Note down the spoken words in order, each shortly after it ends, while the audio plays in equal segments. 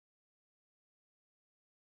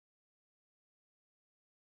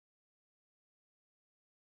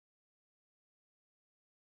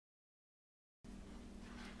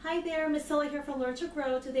Hi there, Miss Silla here from Learn to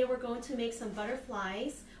Grow. Today we're going to make some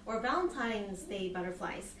butterflies, or Valentine's Day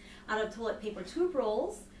butterflies, out of toilet paper tube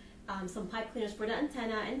rolls, some pipe cleaners for the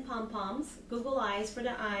antenna and pom-poms, Google eyes for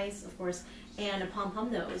the eyes, of course, and a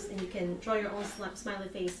pom-pom nose. And you can draw your own smiley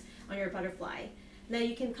face on your butterfly. Now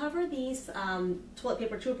you can cover these toilet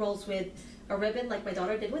paper tube rolls with a ribbon like my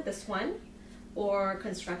daughter did with this one, or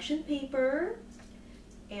construction paper,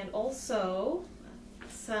 and also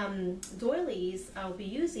some doilies I'll be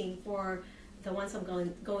using for the ones I'm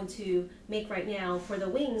going to make right now. For the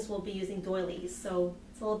wings, we'll be using doilies. So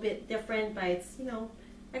it's a little bit different, but it's, you know,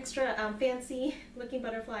 extra fancy looking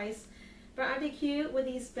butterflies. But aren't they cute with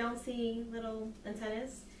these bouncy little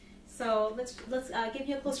antennas? So let's give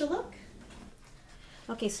you a closer look.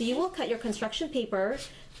 Okay, so you will cut your construction paper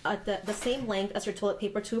at the same length as your toilet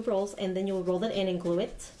paper tube rolls, and then you will roll it in and glue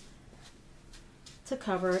it to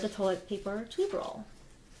cover the toilet paper tube roll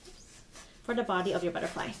for the body of your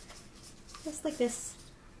butterfly. Just like this.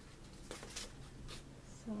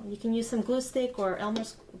 So you can use some glue stick or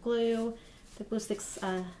Elmer's glue. The glue stick's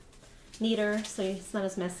neater, so it's not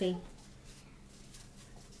as messy.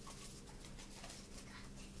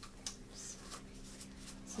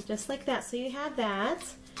 So just like that. So you have that.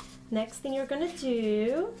 Next thing you're going to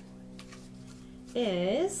do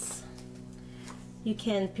is you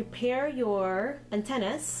can prepare your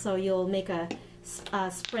antennas. So you'll make a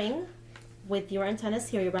spring with your antennas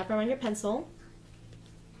here. You wrap around your pencil,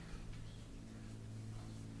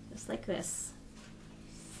 just like this,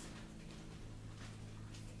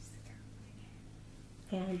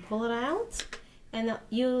 and pull it out. And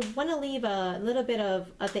you want to leave a little bit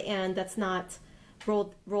of at the end that's not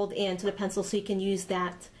rolled into the pencil, so you can use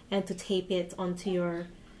that and to tape it onto your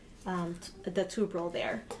the tube roll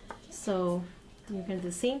there. So you're going to do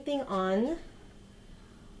the same thing on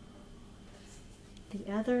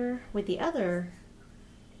with the other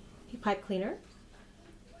pipe cleaner.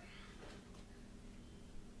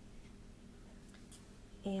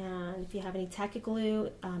 And if you have any tacky glue,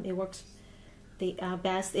 it works the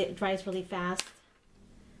best. It dries really fast.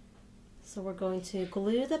 So we're going to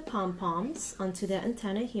glue the pom-poms onto the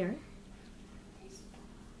antenna here.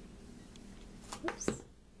 Oops.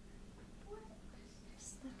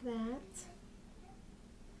 Just like that.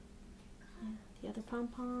 The other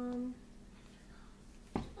pom-pom.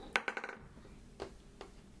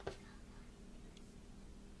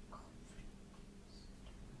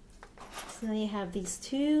 So now you have these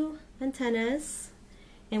two antennas,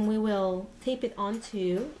 and we will tape it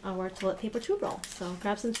onto our toilet paper tube roll. So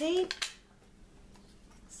grab some tape.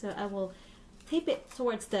 So I will tape it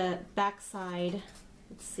towards the back side.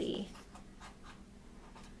 Let's see.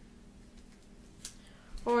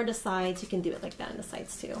 Or the sides, you can do it like that on the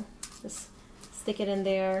sides too. Just stick it in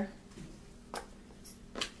there.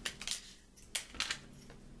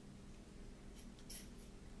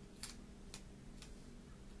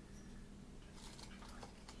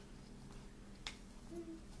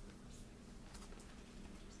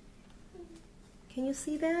 Can you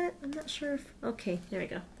see that? I'm not sure if, okay, there we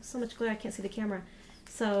go. There's so much glare I can't see the camera.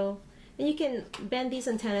 So, and you can bend these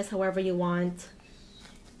antennas however you want.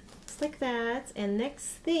 Just like that. And next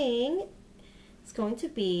thing is going to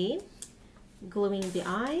be gluing the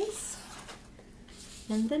eyes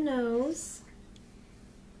and the nose.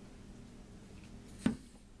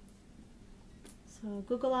 So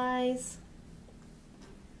Google eyes.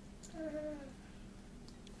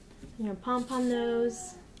 And your pom-pom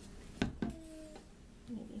nose.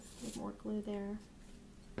 Maybe a little more glue there.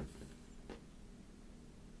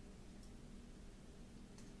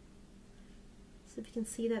 So if you can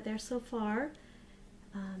see that there so far,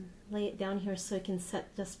 lay it down here so it can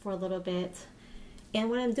set just for a little bit. And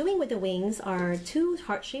what I'm doing with the wings are two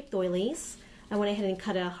heart-shaped doilies. I went ahead and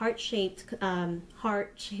cut a heart-shaped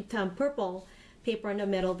purple paper in the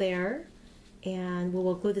middle there, and we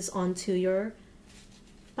will glue this onto your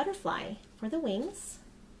butterfly for the wings.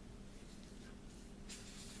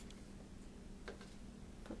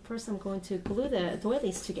 First, I'm going to glue the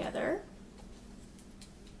doilies together.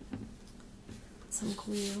 Put some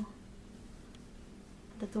glue on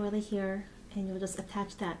the doily here, and you'll just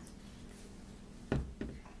attach that to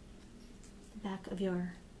the back of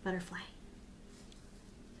your butterfly,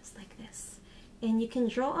 just like this. And you can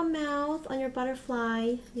draw a mouth on your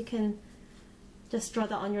butterfly. You can just draw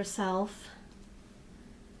that on yourself,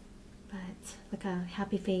 but like a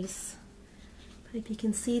happy face. But if you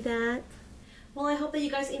can see that. Well, I hope that you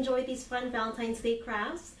guys enjoyed these fun Valentine's Day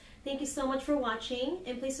crafts. Thank you so much for watching,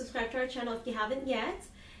 and please subscribe to our channel if you haven't yet.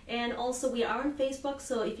 And also, we are on Facebook,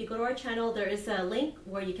 so if you go to our channel, there is a link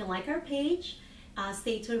where you can like our page.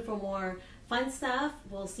 Stay tuned for more fun stuff.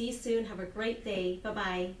 We'll see you soon. Have a great day.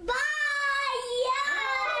 Bye-bye. Bye.